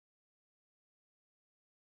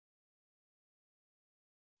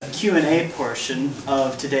Q&A portion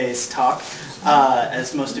of today's talk.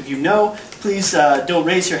 As most of you know, please don't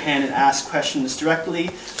raise your hand and ask questions directly,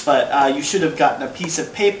 but you should have gotten a piece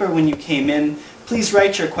of paper when you came in. Please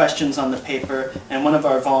write your questions on the paper, and one of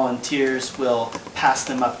our volunteers will pass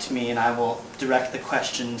them up to me, and I will direct the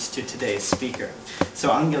questions to today's speaker.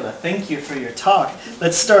 So Angela, thank you for your talk.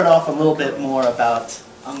 Let's start off a little bit more about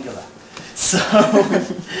Angela. So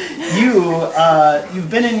you've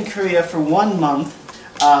been in Korea for 1 month.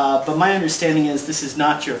 But my understanding is this is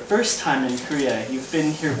not your first time in Korea. You've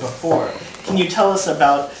been here before. Can you tell us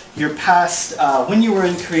about your past, when you were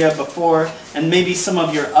in Korea before, and maybe some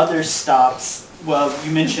of your other stops? Well,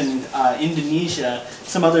 you mentioned Indonesia,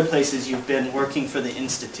 some other places you've been working for the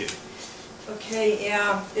Institute. Okay,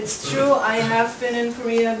 yeah, it's true. I have been in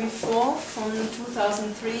Korea before, from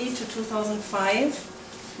 2003 to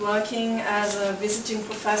 2005, working as a visiting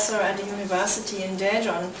professor at the university in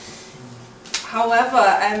Daejeon. However,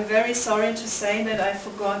 I'm very sorry to say that I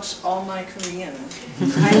forgot all my Korean.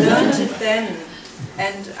 I learned it then,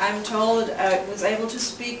 and I'm told I was able to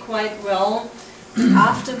speak quite well.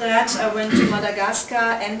 After that, I went to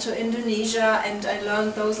Madagascar and to Indonesia, and I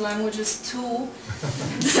learned those languages too.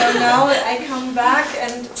 So now I come back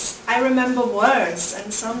and I remember words,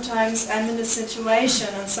 and sometimes I'm in a situation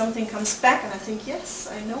and something comes back and I think, yes,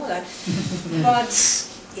 I know that. But,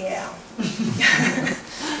 yeah.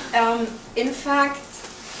 In fact,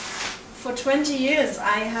 for 20 years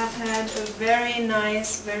I have had a very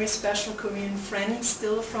nice, very special Korean friend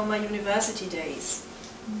still from my university days.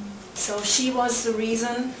 So she was the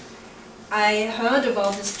reason I heard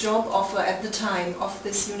about this job offer at the time of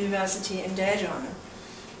this university in Daejeon.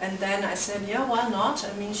 And then I said, yeah, why not?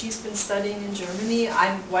 I mean, she's been studying in Germany.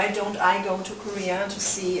 Why don't I go to Korea to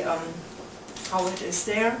see how it is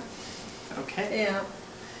there? Okay. Yeah.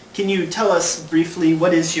 Can you tell us briefly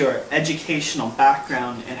what is your educational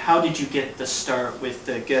background and how did you get the start with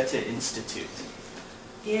the Goethe Institut?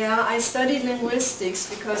 Yeah, I studied linguistics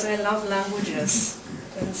because I love languages.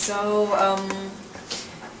 And so,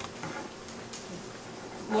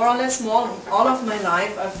 more or less all of my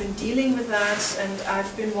life I've been dealing with that, and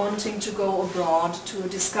I've been wanting to go abroad, to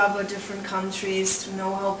discover different countries, to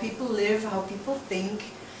know how people live, how people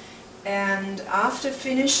think. And after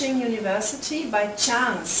finishing university, by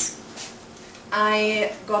chance,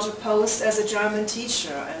 I got a post as a German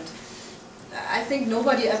teacher. And I think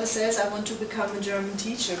nobody ever says, I want to become a German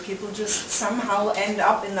teacher. People just somehow end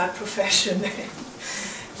up in that profession.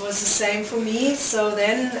 It was the same for me. So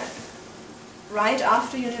then, right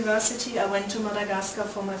after university, I went to Madagascar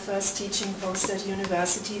for my first teaching post at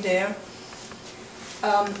university there.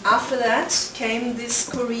 After that came this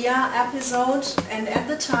Korea episode, and at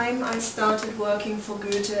the time I started working for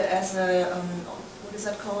Goethe as a, what is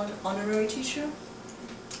that called, honorary teacher?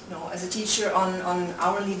 No, as a teacher on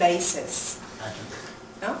hourly basis. Adjunct.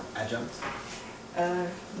 No? Adjunct?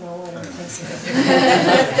 No, I don't think so.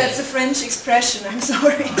 That's a French expression, I'm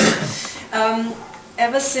sorry.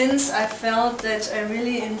 Ever since I felt that I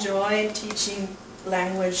really enjoy teaching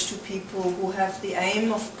language to people who have the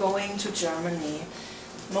aim of going to Germany.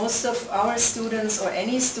 Most of our students, or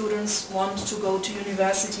any students, want to go to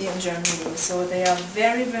university in Germany, so they are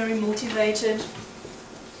very, very motivated.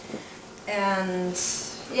 And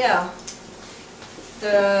yeah,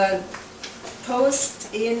 the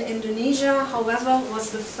post in Indonesia, however,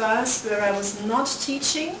 was the first where I was not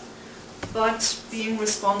teaching, but being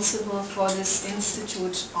responsible for this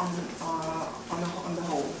institute on the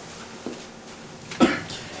whole.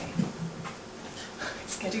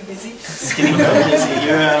 Getting busy. It's getting very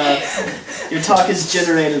busy. Your talk has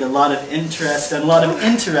generated a lot of interest and a lot of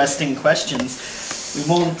interesting questions. We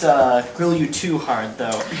won't grill you too hard,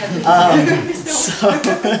 though.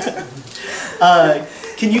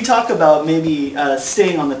 Can you talk about maybe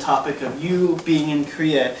staying on the topic of you being in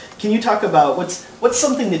Korea? Can you talk about what's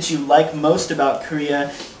something that you like most about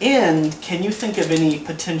Korea, and can you think of any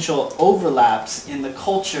potential overlaps in the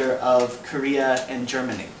culture of Korea and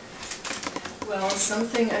Germany? Well,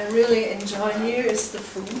 something I really enjoy here is the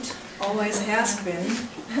food. Always has been.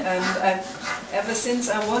 And ever since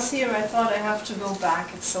I was here, I thought I have to go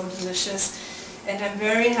back. It's so delicious. And I'm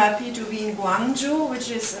very happy to be in Gwangju, which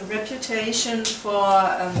is a reputation for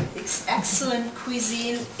excellent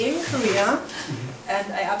cuisine in Korea.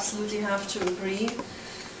 And I absolutely have to agree.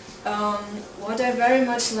 What I very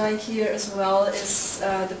much like here as well is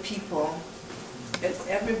the people.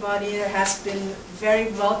 Everybody has been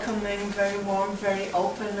very welcoming, very warm, very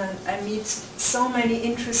open, and I meet so many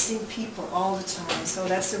interesting people all the time, so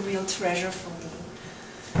that's a real treasure for me.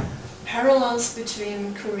 Parallels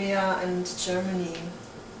between Korea and Germany.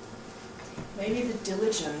 Maybe the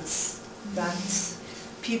diligence that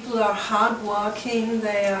people are hardworking,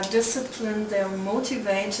 they are disciplined, they are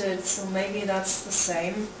motivated, so maybe that's the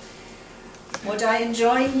same. What I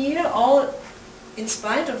enjoy here, all in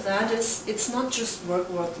spite of that, is it's not just work,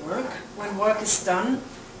 work, work. When work is done,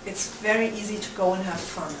 it's very easy to go and have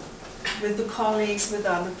fun with the colleagues, with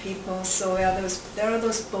other people. So yeah, there are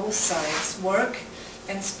those both sides, work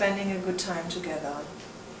and spending a good time together.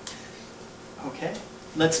 Okay,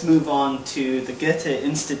 let's move on to the Goethe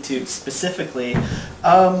Institute specifically.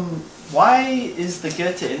 Why is the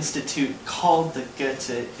Goethe Institute called the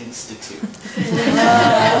Goethe Institute?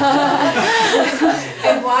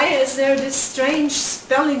 And why is there this strange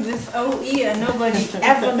spelling with OE and nobody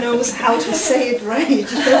ever knows how to say it right?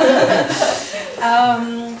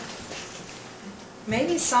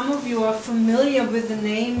 Maybe some of you are familiar with the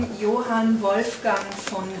name Johann Wolfgang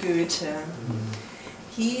von Goethe.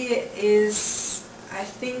 He is, I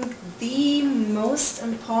think, the most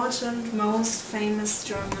important, most famous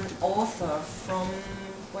German author from,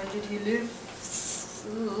 when did he live?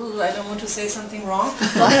 I don't want to say something wrong.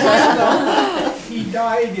 He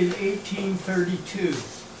died in 1832.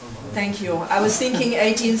 Thank you. I was thinking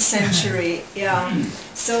 18th century, yeah.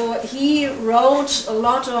 So he wrote a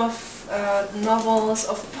lot of novels,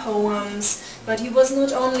 of poems, but he was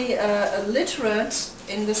not only a literate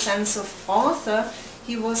in the sense of author,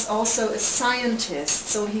 he was also a scientist.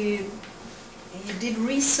 So he did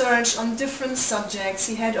research on different subjects,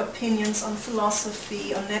 he had opinions on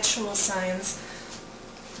philosophy, on natural science.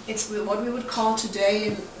 It's what we would call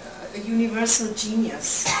today a universal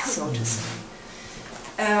genius, so to say.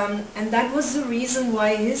 And that was the reason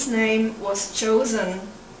why his name was chosen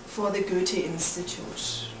for the Goethe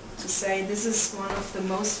Institute. To say this is one of the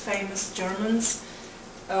most famous Germans,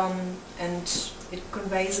 and it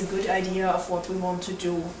conveys a good idea of what we want to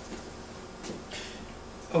do.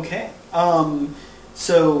 Okay,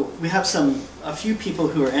 so we have a few people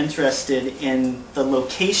who are interested in the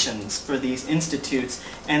locations for these institutes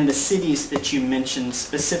and the cities that you mentioned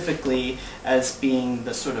specifically as being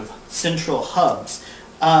the sort of central hubs.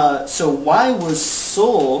 So why was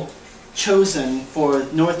Seoul chosen for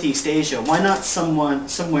Northeast Asia? Why not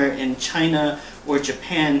somewhere in China or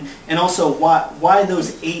Japan? And also, why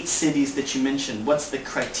those 8 cities that you mentioned? What's the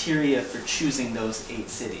criteria for choosing those 8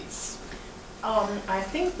 cities? I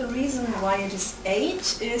think the reason why it is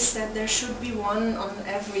 8 is that there should be one on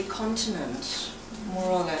every continent,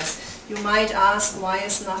 more or less. You might ask, why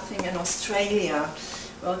is nothing in Australia?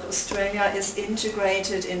 Well, Australia is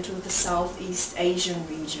integrated into the Southeast Asian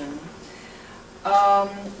region.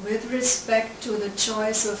 With respect to the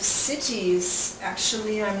choice of cities,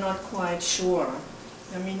 actually I'm not quite sure.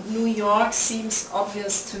 I mean, New York seems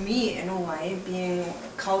obvious to me in a way, being a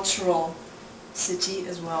cultural city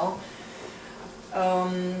as well.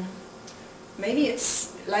 Maybe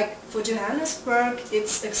it's like for Johannesburg,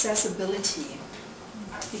 it's accessibility.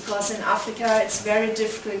 Because in Africa it's very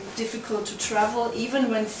difficult to travel, even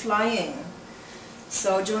when flying.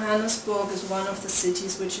 So Johannesburg is one of the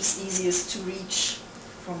cities which is easiest to reach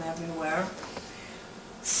from everywhere.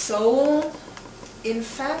 Seoul, in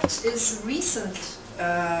fact, is recent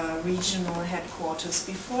regional headquarters.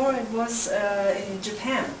 Before it was in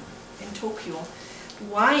Japan, in Tokyo.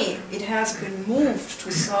 Why it has been moved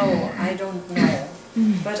to Seoul, I don't know.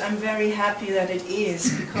 But I'm very happy that it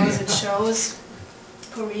is, because it shows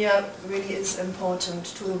Korea really is important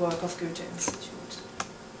to the work of Goethe Institute.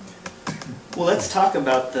 Well, let's talk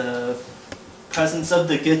about the presence of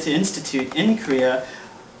the Goethe Institute in Korea.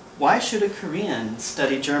 Why should a Korean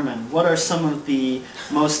study German? What are some of the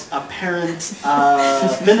most apparent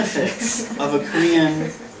benefits of a Korean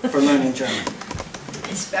for learning German?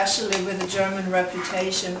 Especially with the German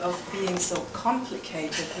reputation of being so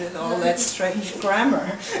complicated with all that strange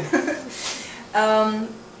grammar.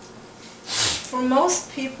 For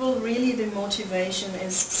most people, really the motivation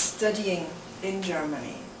is studying in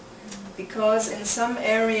Germany. Because in some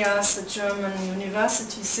areas the German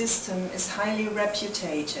university system is highly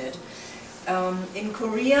reputed. In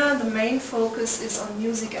Korea the main focus is on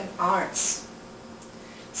music and arts.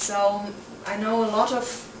 So I know a lot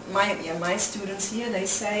of my students here, they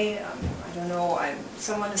say, I don't know,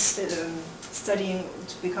 someone is studying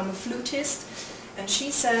to become a flutist, and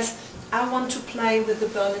she says, I want to play with the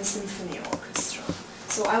Berlin Symphony Orchestra.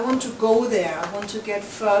 So I want to go there, I want to get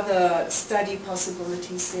further study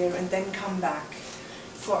possibilities there and then come back.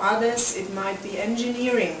 For others it might be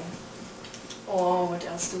engineering, or what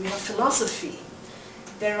else do we have, philosophy.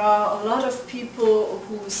 There are a lot of people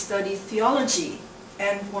who study theology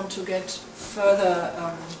and want to get further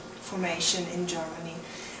formation in Germany.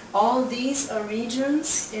 All these are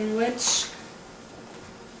regions in which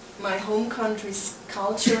my home country's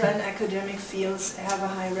culture and academic fields have a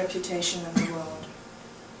high reputation in the world.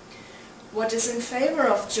 What is in favor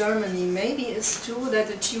of Germany maybe is too that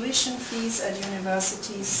the tuition fees at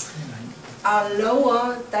universities are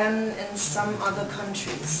lower than in some other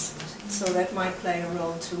countries. So that might play a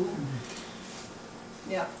role too.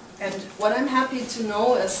 Yeah. And what I'm happy to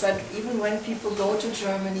know is that even when people go to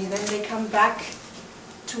Germany, then they come back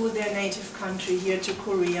to their native country, here to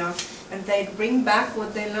Korea, and they bring back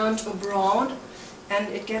what they learned abroad, and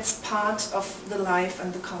it gets part of the life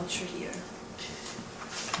and the culture here.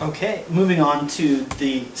 Okay, moving on to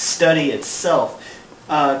the study itself.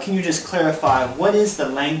 Can you just clarify, what is the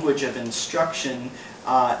language of instruction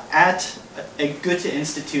at a Goethe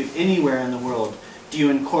Institute anywhere in the world? Do you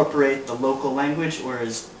incorporate the local language, or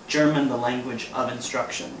is German the language of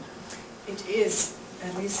instruction? It is,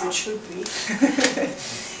 at least it should be.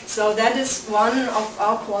 So that is one of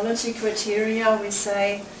our quality criteria. We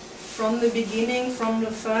say from the beginning, from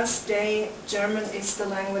the first day, German is the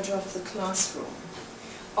language of the classroom.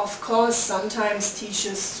 Of course, sometimes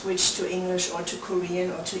teachers switch to English or to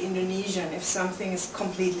Korean or to Indonesian if something is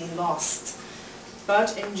completely lost.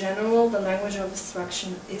 But in general, the language of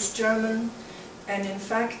instruction is German. And in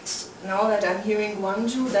fact, now that I'm hearing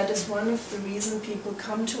Gwangju, that is one of the reasons people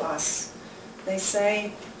come to us. They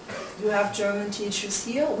say, you have German teachers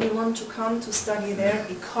here, we want to come to study there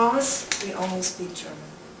because we only speak German.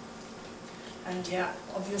 And yeah,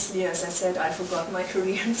 obviously, as I said, I forgot my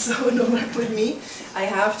Korean, so no luck with me. I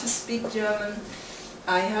have to speak German.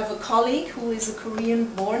 I have a colleague who is a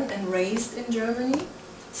Korean born and raised in Germany,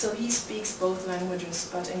 so he speaks both languages,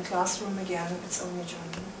 but in classroom again, it's only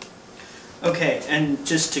German. Okay, and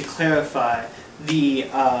just to clarify, the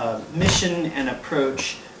mission and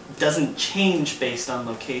approach doesn't change based on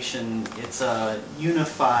location. It's a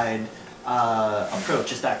unified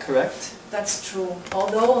approach, is that correct? That's true.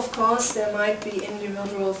 Although, of course, there might be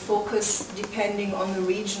individual focus depending on the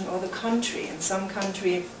region or the country. In some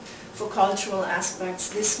country, for cultural aspects,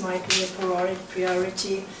 this might be a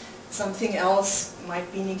priority. Something else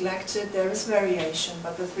might be neglected. There is variation,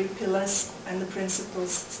 but the three pillars and the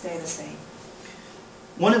principles stay the same.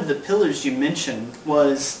 One of the pillars you mentioned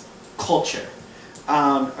was culture.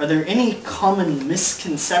 Are there any common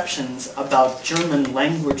misconceptions about German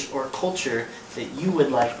language or culture that you would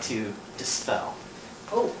like to dispel?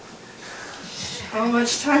 Oh, how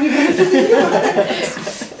much time do I have to think about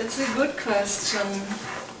it? That's a good question.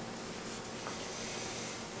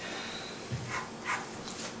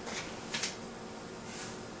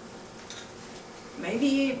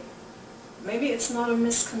 Maybe it's not a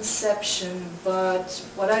misconception, but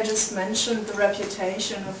what I just mentioned, the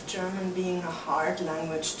reputation of German being a hard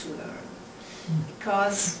language to learn.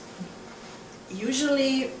 Because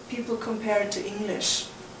usually people compare it to English.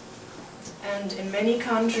 And in many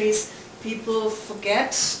countries, people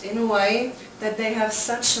forget, in a way, that they have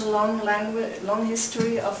such a long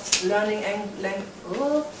history of learning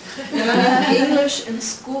English in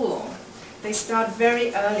school. They start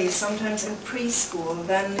very early, sometimes in preschool,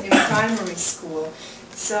 then in primary school.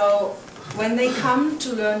 So when they come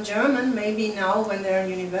to learn German, maybe now when they're in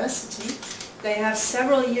university, they have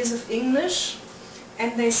several years of English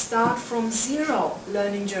and they start from zero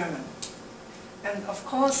learning German. And of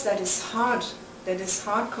course that is hard. That is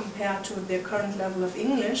hard compared to their current level of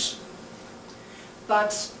English.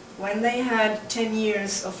 But when they had 10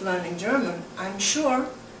 years of learning German, I'm sure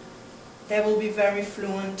they will be very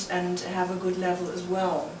fluent and have a good level as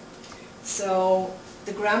well. So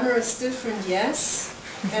the grammar is different, yes,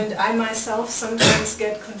 and I myself sometimes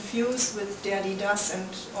get confused with der, die, das and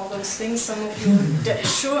all those things. Some of you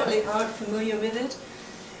surely are familiar with it,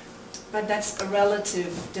 but that's a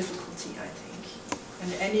relative difficulty, I think.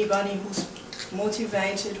 And anybody who's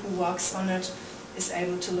motivated, who works on it, is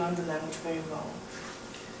able to learn the language very well.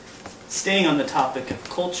 Staying on the topic of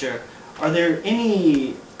culture,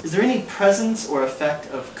 is there any presence or effect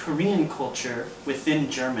of Korean culture within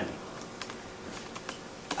Germany?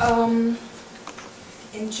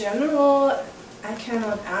 In general, I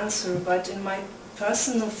cannot answer, but in my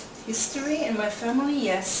personal history, in my family,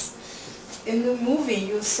 yes. In the movie,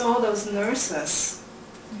 you saw those nurses,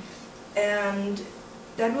 and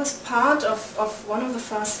that was part of one of the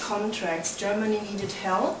first contracts. Germany needed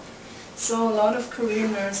help, so a lot of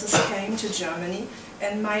Korean nurses came to Germany,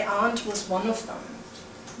 and my aunt was one of them.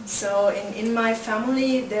 So in my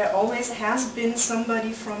family there always has been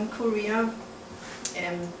somebody from Korea,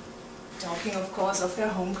 talking of course of their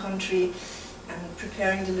home country and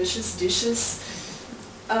preparing delicious dishes.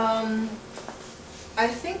 I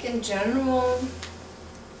think in general,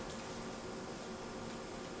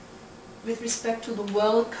 with respect to the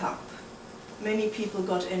World Cup, many people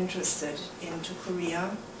got interested into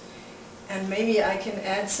Korea. And maybe I can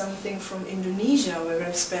add something from Indonesia, where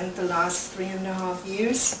I've spent the last 3.5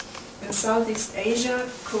 years. In Southeast Asia,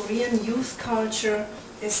 Korean youth culture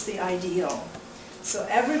is the ideal. So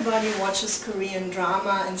everybody watches Korean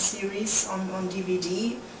drama and series on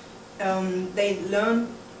DVD. They learn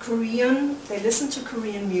Korean, they listen to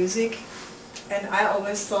Korean music, and I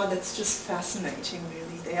always thought that's just fascinating,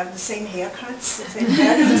 really. They have the same haircuts, the same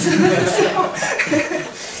haircuts.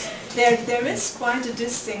 There is quite a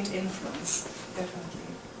distinct influence, definitely.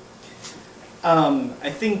 I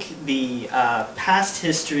think the past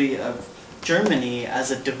history of Germany as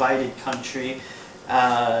a divided country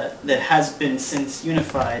that has been since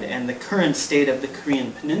unified, and the current state of the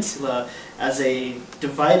Korean peninsula as a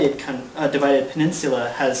divided peninsula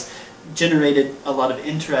has generated a lot of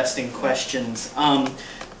interesting questions.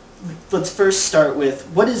 Let's first start with,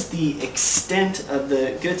 what is the extent of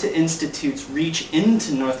the Goethe Institute's reach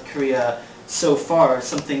into North Korea so far,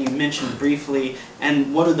 something you mentioned briefly,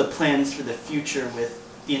 and what are the plans for the future with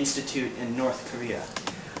the Institute in North Korea?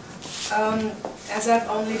 As I've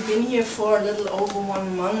only been here for a little over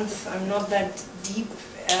 1 month, I'm not that deep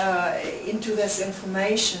into this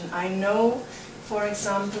information. I know, for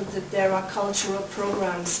example, that there are cultural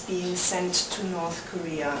programs being sent to North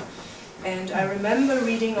Korea. And I remember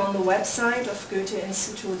reading on the website of Goethe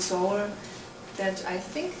Institut Seoul that I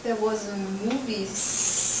think there was a movie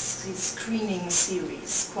screening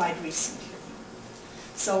series quite recently.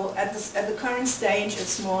 So at the current stage,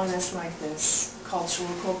 it's more or less like this.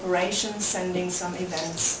 Cultural corporations sending some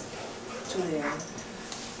events to there.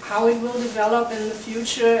 How it will develop in the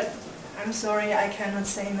future, I'm sorry, I cannot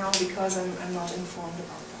say now because I'm not informed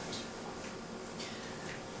about that.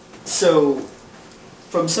 So,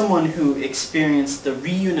 from someone who experienced the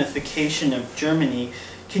reunification of Germany,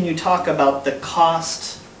 can you talk about the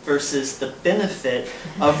cost versus the benefit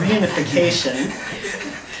of reunification?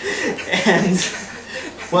 And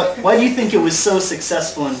why do you think it was so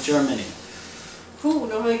successful in Germany? Ooh,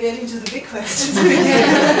 now we're getting to the big questions.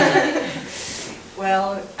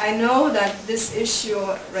 Well, I know that this issue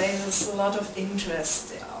raises a lot of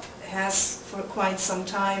interest. It has for quite some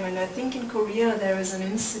time, and I think in Korea there is an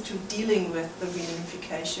institute dealing with the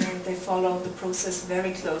reunification, and they follow the process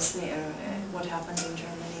very closely and what happened in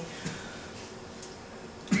Germany.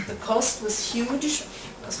 The cost was huge,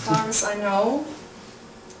 as far as I know.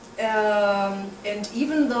 And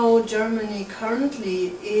even though Germany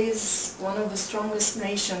currently is one of the strongest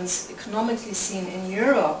nations economically seen in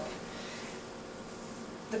Europe,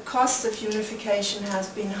 the cost of unification has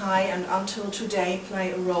been high and until today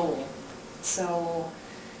play a role. So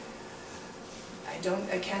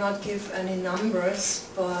I cannot give any numbers,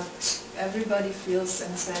 but everybody feels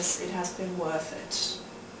and says it has been worth it.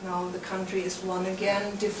 Now the country is one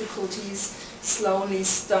again, difficulties slowly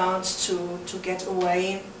start to get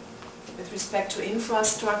away. With respect to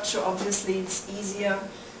infrastructure, obviously it's easier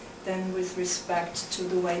than with respect to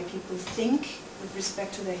the way people think, with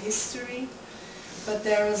respect to their history. But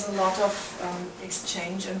there is a lot of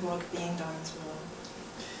exchange and work being done as well.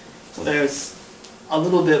 Well, there's a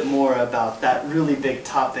little bit more about that really big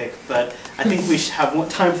topic, but I think we should have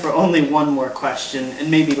time for only one more question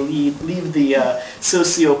and maybe leave the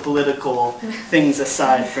socio-political things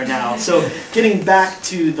aside for now. So getting back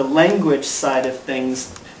to the language side of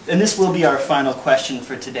things, and this will be our final question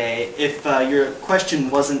for today. If your question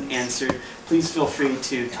wasn't answered, please feel free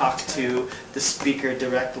to talk to the speaker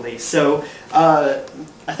directly. So I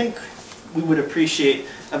think we would appreciate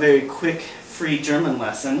a very quick, free German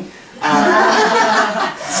lesson.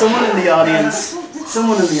 Someone in the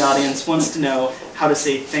audience wants to know how to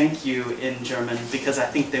say thank you in German, because I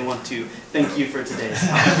think they want to thank you for today's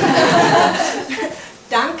talk.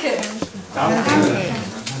 Danke. Danke.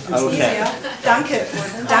 Okay. Danke.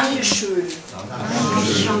 Dankeschön.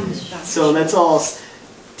 So that's all.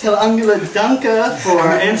 Tell Angela danke for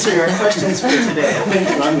answering our questions for today. Thank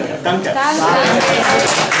you, Angela. Danke.